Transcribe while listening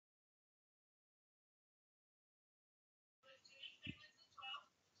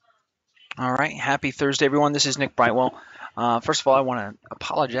All right, happy Thursday, everyone. This is Nick Brightwell. First of all, I want to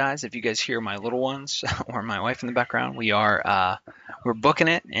apologize if you guys hear my little ones or my wife in the background. We're booking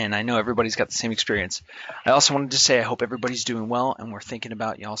it, and I know everybody's got the same experience. I also wanted to say I hope everybody's doing well, and we're thinking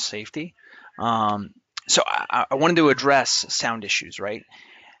about y'all's safety. Um, so I wanted to address sound issues, right?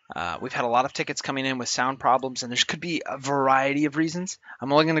 We've had a lot of tickets coming in with sound problems, and there could be a variety of reasons.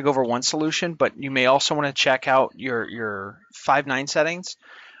 I'm only going to go over one solution, but you may also want to check out your 5.9 settings,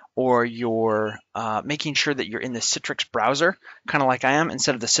 or you're making sure that you're in the Citrix browser, kind of like I am,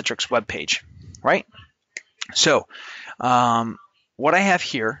 instead of the Citrix web page, right? So what I have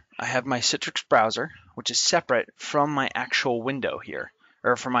here, I have my Citrix browser, which is separate from my actual window here,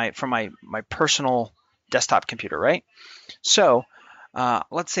 or from my personal desktop computer, right? So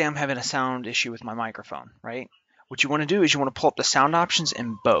let's say I'm having a sound issue with my microphone, right? What you want to do is you want to pull up the sound options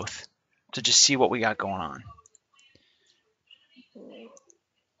in both to just see what we got going on.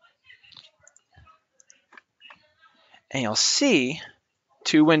 And you'll see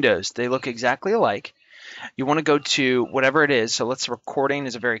two windows. They look exactly alike. You want to go to whatever it is. So let's recording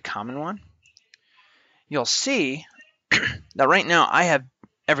is a very common one. You'll see that right now I have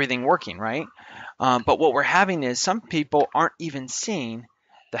everything working, right? But what we're having is some people aren't even seeing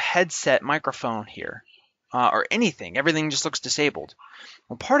the headset microphone here or anything. Everything just looks disabled.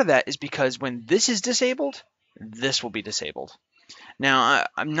 Well, part of that is because when this is disabled, this will be disabled. Now,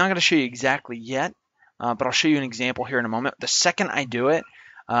 I'm not going to show you exactly yet, but I'll show you an example here in a moment. The second I do it,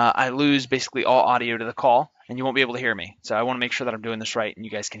 I lose basically all audio to the call, and you won't be able to hear me. So I want to make sure that I'm doing this right and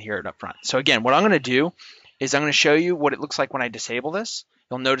you guys can hear it up front. So again, what I'm going to do is I'm going to show you what it looks like when I disable this.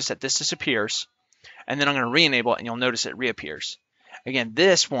 You'll notice that this disappears, and then I'm going to re-enable it, and you'll notice it reappears. Again,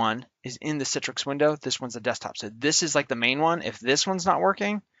 this one is in the Citrix window. This one's the desktop. So this is like the main one. If this one's not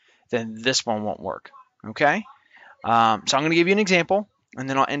working, then this one won't work. Okay? So I'm going to give you an example, and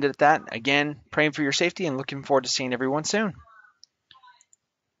then I'll end it at that. Again, praying for your safety and looking forward to seeing everyone soon.